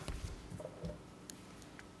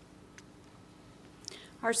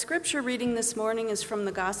Our scripture reading this morning is from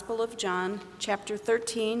the Gospel of John, chapter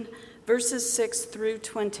 13, verses 6 through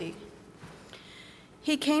 20.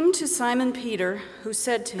 He came to Simon Peter, who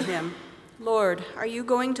said to him, "Lord, are you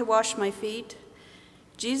going to wash my feet?"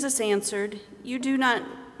 Jesus answered, "You do not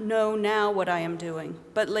know now what I am doing,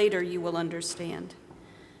 but later you will understand."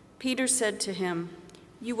 Peter said to him,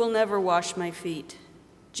 "You will never wash my feet."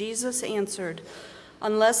 Jesus answered,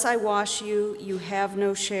 "Unless I wash you, you have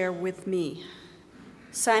no share with me."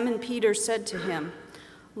 Simon Peter said to him,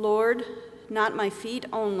 "Lord, not my feet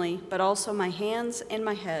only, but also my hands and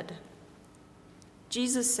my head."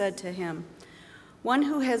 Jesus said to him, "One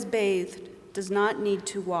who has bathed does not need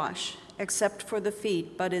to wash, except for the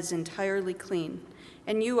feet, but is entirely clean.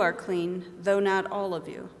 And you are clean, though not all of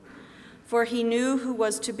you." For he knew who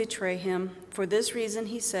was to betray him. For this reason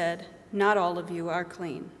he said, "Not all of you are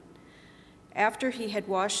clean." After he had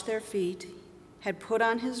washed their feet, had put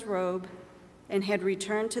on his robe, and had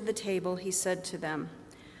returned to the table, he said to them,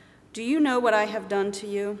 "Do you know what I have done to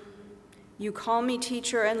you? You call me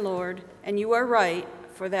teacher and Lord, and you are right,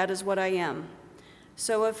 for that is what I am.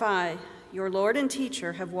 So if I, your Lord and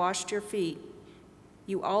teacher, have washed your feet,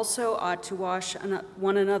 you also ought to wash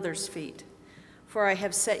one another's feet. For I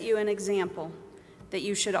have set you an example, that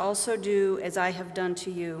you should also do as I have done to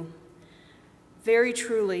you. Very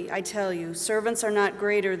truly, I tell you, servants are not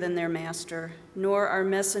greater than their master, nor are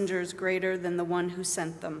messengers greater than the one who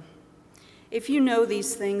sent them. If you know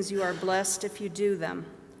these things, you are blessed if you do them.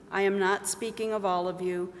 I am not speaking of all of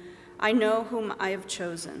you. I know whom I have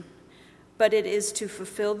chosen. But it is to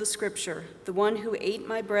fulfill the scripture, the one who ate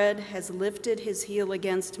my bread has lifted his heel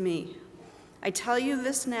against me. I tell you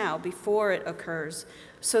this now before it occurs,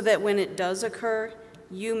 so that when it does occur,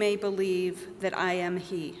 you may believe that I am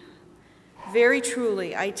he. Very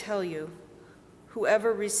truly, I tell you,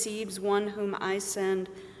 whoever receives one whom I send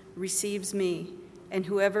receives me, and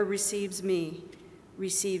whoever receives me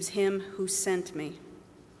receives him who sent me."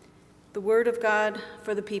 The word of God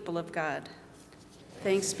for the people of God.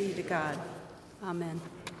 Thanks be to God. Amen.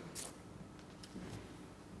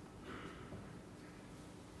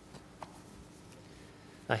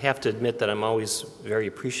 I have to admit that I'm always very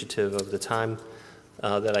appreciative of the time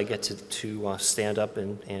that I get to stand up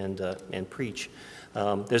and preach.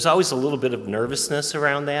 There's always a little bit of nervousness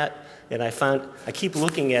around that, and I keep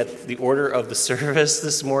looking at the order of the service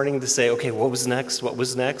this morning to say, okay, what was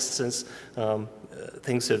next, since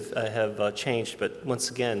things have changed. But once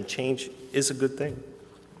again, change is a good thing.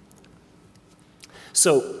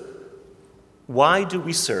 So, why do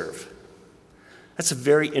we serve? That's a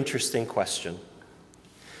very interesting question.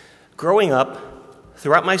 Growing up,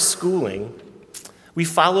 throughout my schooling, we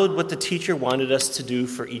followed what the teacher wanted us to do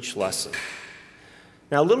for each lesson.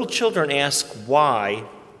 Now, little children ask why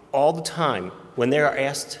all the time when they are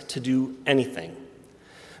asked to do anything.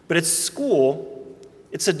 But at school,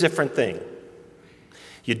 it's a different thing.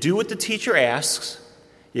 You do what the teacher asks,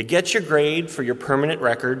 you get your grade for your permanent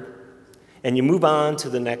record, and you move on to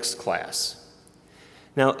the next class.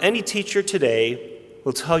 Now, any teacher today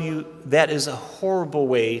will tell you that is a horrible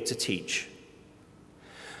way to teach.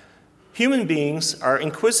 Human beings are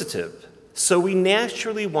inquisitive, so we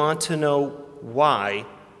naturally want to know why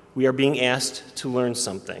we are being asked to learn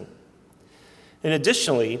something. And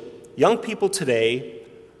additionally, young people today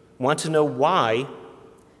want to know why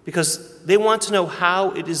because they want to know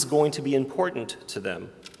how it is going to be important to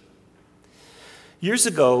them. Years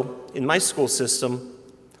ago, in my school system,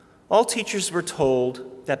 all teachers were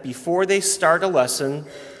told that before they start a lesson,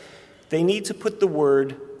 they need to put the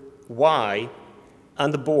word why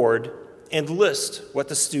on the board and list what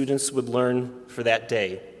the students would learn for that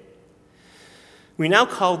day. We now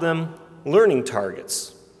call them learning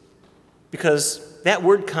targets because that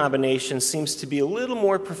word combination seems to be a little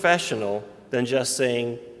more professional than just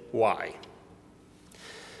saying why.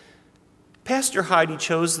 Pastor Heidi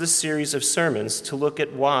chose this series of sermons to look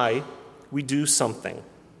at why we do something.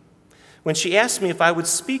 When she asked me if I would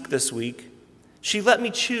speak this week, she let me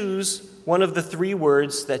choose one of the 3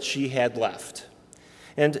 words that she had left.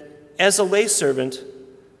 And as a lay servant,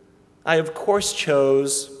 I of course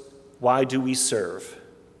chose, why do we serve?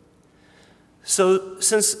 So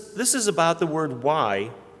since this is about the word why,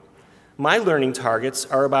 my learning targets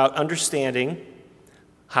are about understanding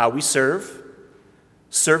how we serve,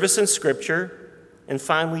 service in Scripture, and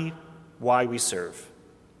finally, why we serve.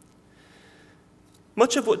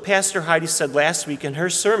 Much of what Pastor Heidi said last week in her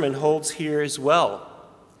sermon holds here as well.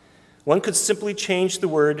 One could simply change the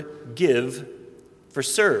word give for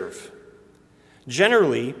serve.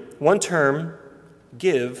 Generally, one term,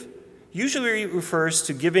 give, usually refers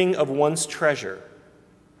to giving of one's treasure.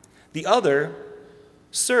 The other,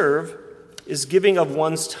 serve, is giving of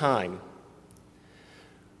one's time.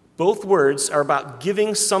 Both words are about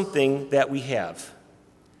giving something that we have.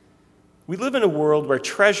 We live in a world where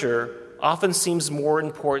treasure often seems more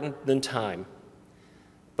important than time.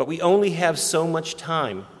 But we only have so much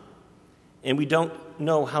time, and we don't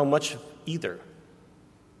know how much either.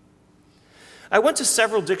 I went to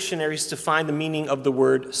several dictionaries to find the meaning of the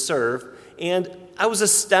word serve, and I was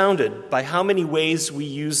astounded by how many ways we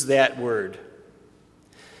use that word.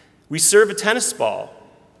 We serve a tennis ball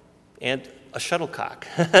and a shuttlecock.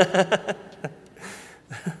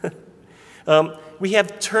 We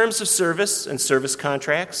have terms of service and service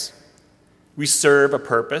contracts. We serve a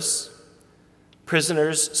purpose.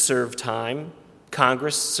 Prisoners serve time.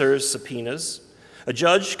 Congress serves subpoenas. A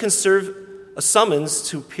judge can serve a summons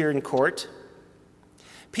to appear in court.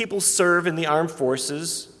 People serve in the armed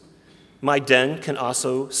forces. My den can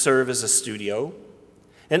also serve as a studio.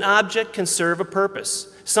 An object can serve a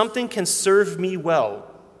purpose. Something can serve me well,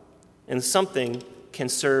 and something can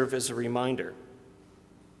serve as a reminder.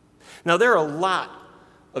 Now, there are a lot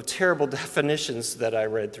of terrible definitions that I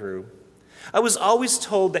read through. I was always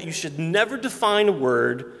told that you should never define a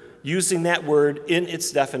word using that word in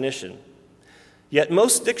its definition. Yet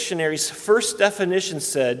most dictionaries' first definition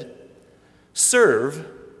said, serve,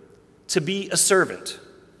 to be a servant.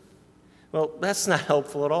 Well, that's not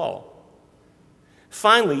helpful at all.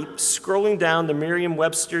 Finally, scrolling down the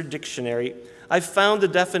Merriam-Webster dictionary, I found the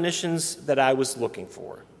definitions that I was looking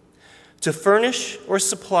for. To furnish or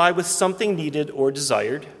supply with something needed or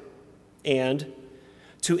desired, and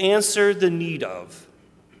to answer the need of.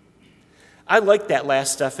 I like that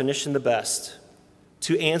last definition the best,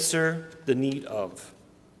 to answer the need of.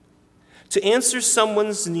 To answer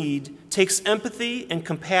someone's need takes empathy and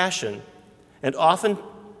compassion, and often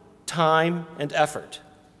time and effort.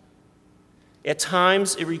 At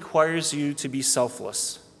times, it requires you to be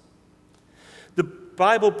selfless. The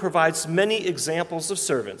Bible provides many examples of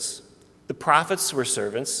servants. The prophets were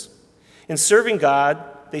servants. In serving God,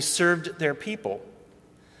 they served their people.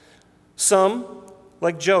 Some,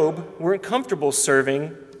 like Job, weren't comfortable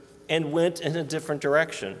serving and went in a different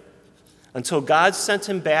direction until God sent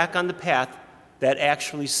him back on the path that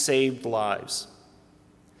actually saved lives.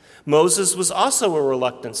 Moses was also a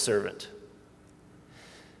reluctant servant.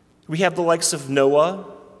 We have the likes of Noah,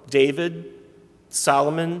 David,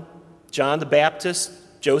 Solomon, John the Baptist,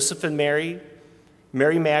 Joseph and Mary,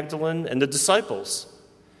 Mary Magdalene, and the disciples.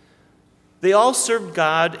 They all served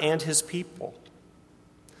God and his people.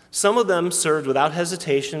 Some of them served without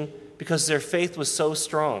hesitation because their faith was so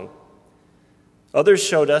strong. Others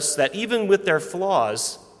showed us that even with their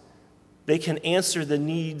flaws, they can answer the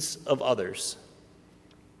needs of others.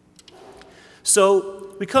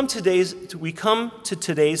 So we come to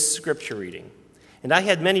today's scripture reading, and I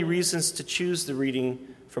had many reasons to choose the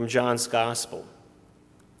reading from John's Gospel.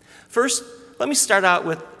 First, let me start out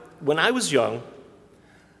with, when I was young,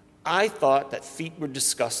 I thought that feet were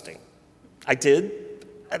disgusting. I did.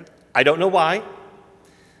 I don't know why.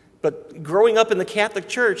 But growing up in the Catholic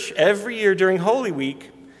Church, every year during Holy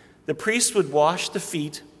Week, the priest would wash the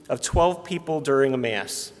feet of 12 people during a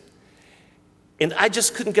Mass. And I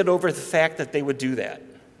just couldn't get over the fact that they would do that.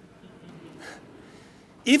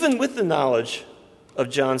 Even with the knowledge of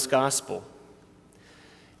John's Gospel.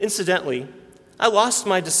 Incidentally, I lost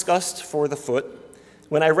my disgust for the foot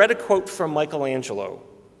when I read a quote from Michelangelo.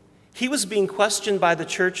 He was being questioned by the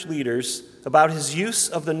church leaders about his use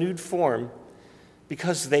of the nude form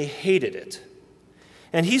because they hated it.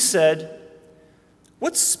 And he said,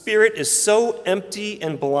 "What spirit is so empty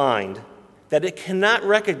and blind that it cannot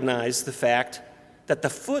recognize the fact that the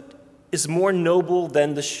foot is more noble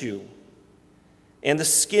than the shoe, and the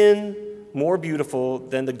skin more beautiful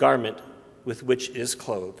than the garment with which it is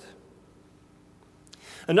clothed?"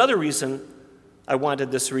 Another reason I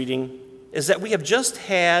wanted this reading is that we have just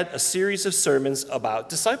had a series of sermons about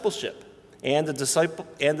discipleship and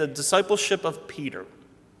the discipleship of Peter.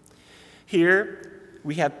 Here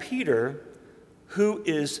we have Peter, who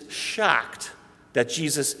is shocked that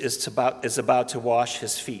Jesus is about to wash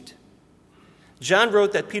his feet. John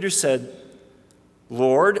wrote that Peter said,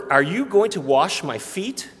 "Lord, are you going to wash my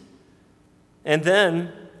feet?" And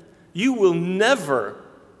then, "You will never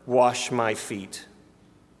wash my feet."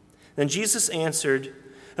 Then Jesus answered,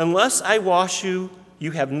 "Unless I wash you,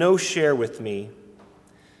 you have no share with me."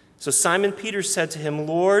 So Simon Peter said to him,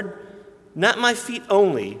 "Lord, not my feet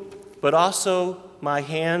only, but also my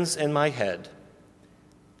hands and my head."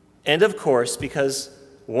 And of course, because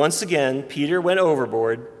once again Peter went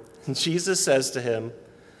overboard, Jesus says to him,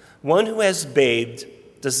 "One who has bathed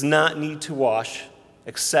does not need to wash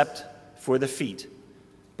except for the feet,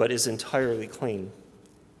 but is entirely clean."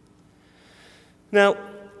 Now,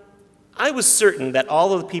 I was certain that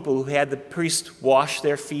all of the people who had the priest wash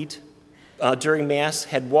their feet during Mass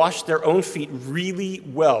had washed their own feet really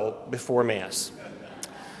well before Mass.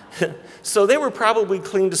 So they were probably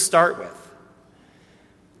clean to start with.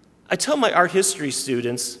 I tell my art history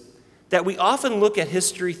students that we often look at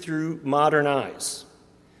history through modern eyes,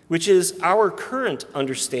 which is our current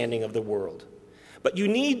understanding of the world. But you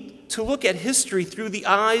need to look at history through the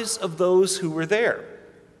eyes of those who were there.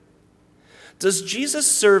 Does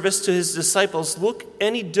Jesus' service to his disciples look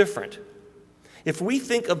any different if we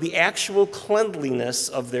think of the actual cleanliness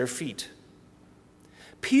of their feet?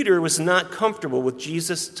 Peter was not comfortable with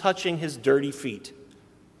Jesus touching his dirty feet.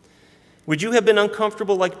 Would you have been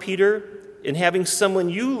uncomfortable like Peter in having someone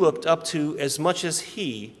you looked up to as much as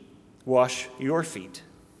he wash your feet?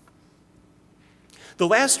 The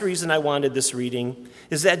last reason I wanted this reading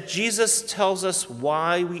is that Jesus tells us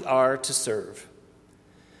why we are to serve.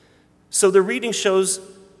 So the reading shows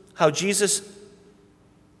how Jesus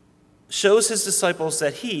shows his disciples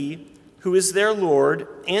that he, who is their Lord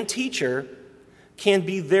and teacher, can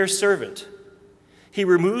be their servant. He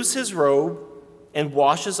removes his robe and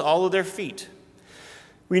washes all of their feet.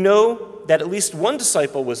 We know that at least one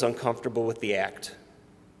disciple was uncomfortable with the act.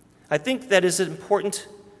 I think that is important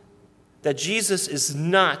that Jesus is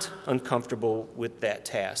not uncomfortable with that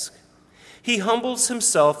task. He humbles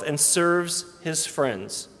himself and serves his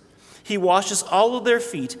friends. He washes all of their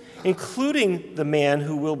feet, including the man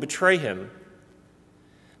who will betray him.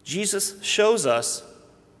 Jesus shows us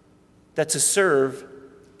that to serve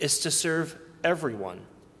is to serve everyone.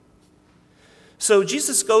 So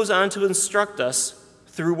Jesus goes on to instruct us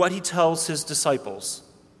through what he tells his disciples.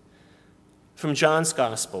 From John's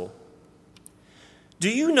Gospel. Do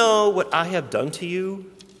you know what I have done to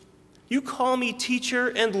you? You call me teacher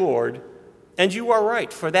and Lord, and you are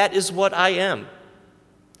right, for that is what I am.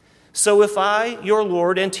 So if I, your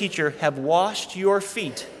Lord and teacher, have washed your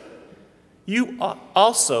feet, you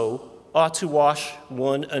also ought to wash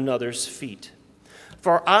one another's feet.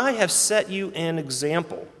 For I have set you an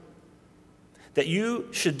example, that you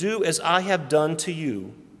should do as I have done to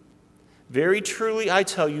you. Very truly I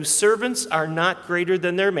tell you, servants are not greater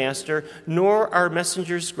than their master, nor are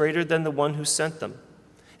messengers greater than the one who sent them.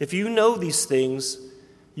 If you know these things,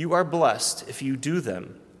 you are blessed if you do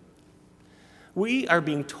them. We are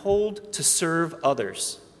being told to serve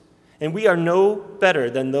others, and we are no better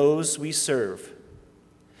than those we serve.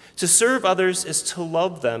 To serve others is to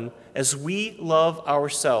love them as we love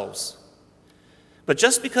ourselves. But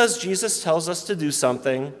just because Jesus tells us to do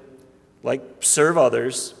something, like serve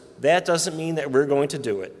others, that doesn't mean that we're going to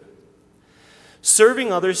do it.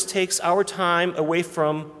 Serving others takes our time away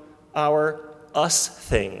from our us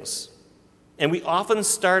things. And we often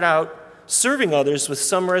start out serving others with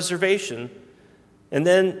some reservation, and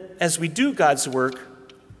then as we do God's work,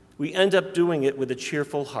 we end up doing it with a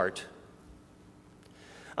cheerful heart.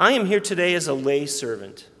 I am here today as a lay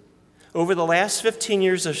servant. Over the last 15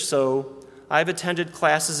 years or so, I've attended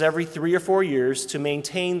classes every 3 or 4 years to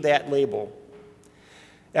maintain that label.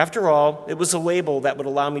 After all, it was a label that would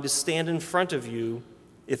allow me to stand in front of you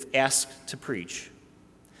if asked to preach.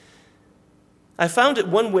 I found it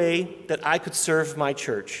one way that I could serve my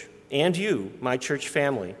church and you, my church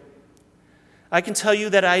family. I can tell you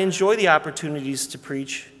that I enjoy the opportunities to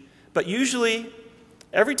preach, but usually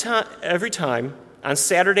every time on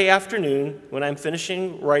Saturday afternoon when I'm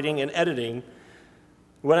finishing writing and editing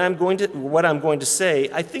what I'm going to say,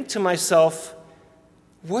 I think to myself,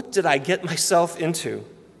 what did I get myself into?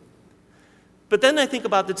 But then I think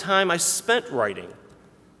about the time I spent writing,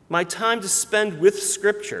 my time to spend with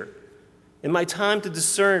Scripture, and my time to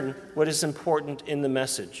discern what is important in the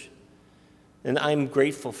message. And I'm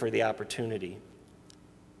grateful for the opportunity.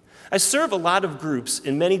 I serve a lot of groups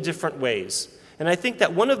in many different ways, and I think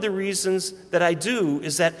that one of the reasons that I do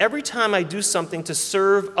is that every time I do something to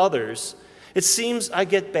serve others, it seems I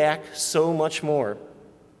get back so much more.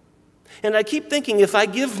 And I keep thinking if I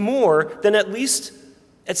give more, then at least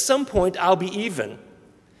at some point I'll be even.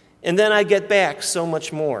 And then I get back so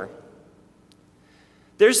much more.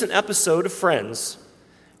 There's an episode of Friends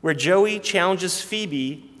where Joey challenges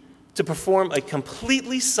Phoebe to perform a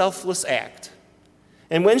completely selfless act.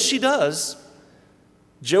 And when she does,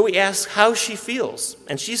 Joey asks how she feels.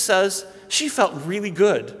 And she says she felt really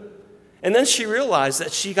good. And then she realized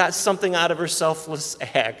that she got something out of her selfless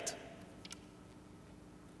act.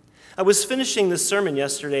 I was finishing this sermon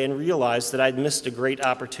yesterday and realized that I'd missed a great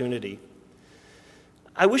opportunity.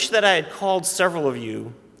 I wish that I had called several of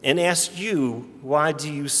you and asked you, why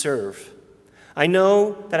do you serve? I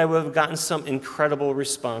know that I would have gotten some incredible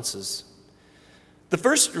responses. The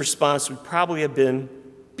first response would probably have been,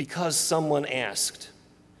 because someone asked.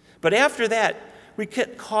 But after that, we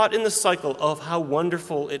get caught in the cycle of how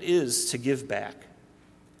wonderful it is to give back.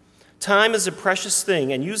 Time is a precious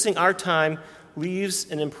thing, and using our time leaves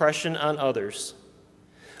an impression on others.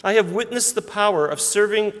 I have witnessed the power of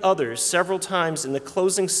serving others several times in the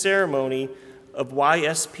closing ceremony of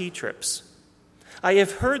YSP trips. I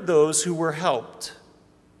have heard those who were helped.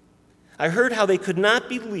 I heard how they could not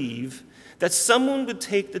believe that someone would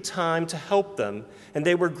take the time to help them, and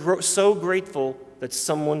they were so grateful that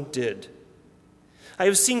someone did. I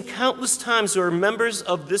have seen countless times where members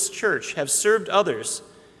of this church have served others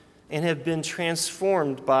and have been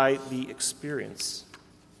transformed by the experience.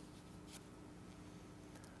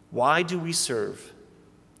 Why do we serve?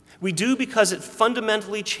 We do because it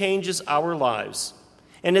fundamentally changes our lives,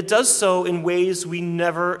 and it does so in ways we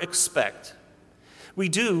never expect. We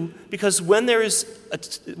do because when there is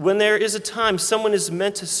a time someone is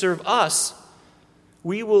meant to serve us,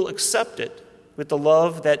 we will accept it with the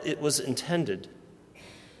love that it was intended.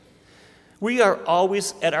 We are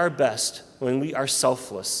always at our best when we are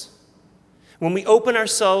selfless. When we open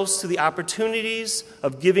ourselves to the opportunities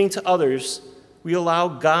of giving to others, we allow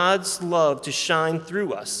God's love to shine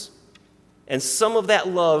through us, and some of that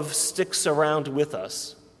love sticks around with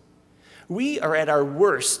us. We are at our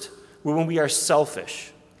worst when we are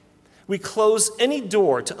selfish. We close any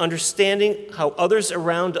door to understanding how others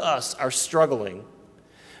around us are struggling.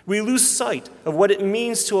 We lose sight of what it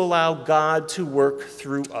means to allow God to work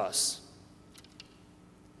through us.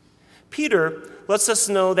 Peter lets us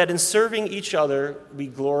know that in serving each other, we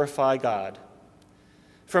glorify God.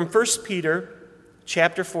 From 1 Peter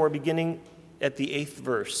chapter 4, beginning at the 8th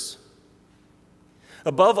verse.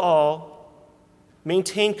 Above all,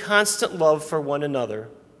 maintain constant love for one another,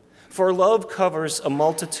 for love covers a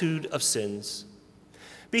multitude of sins.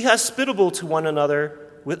 Be hospitable to one another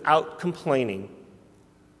without complaining.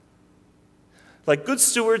 Like good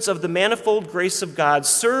stewards of the manifold grace of God,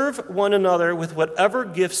 serve one another with whatever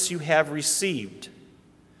gifts you have received.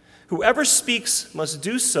 Whoever speaks must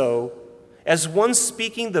do so as one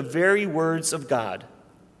speaking the very words of God.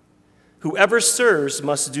 Whoever serves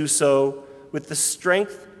must do so with the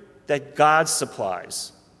strength that God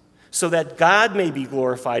supplies, so that God may be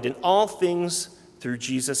glorified in all things through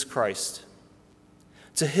Jesus Christ.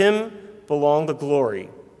 To him belong the glory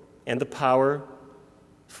and the power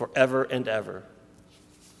forever and ever.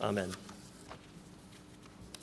 Amen.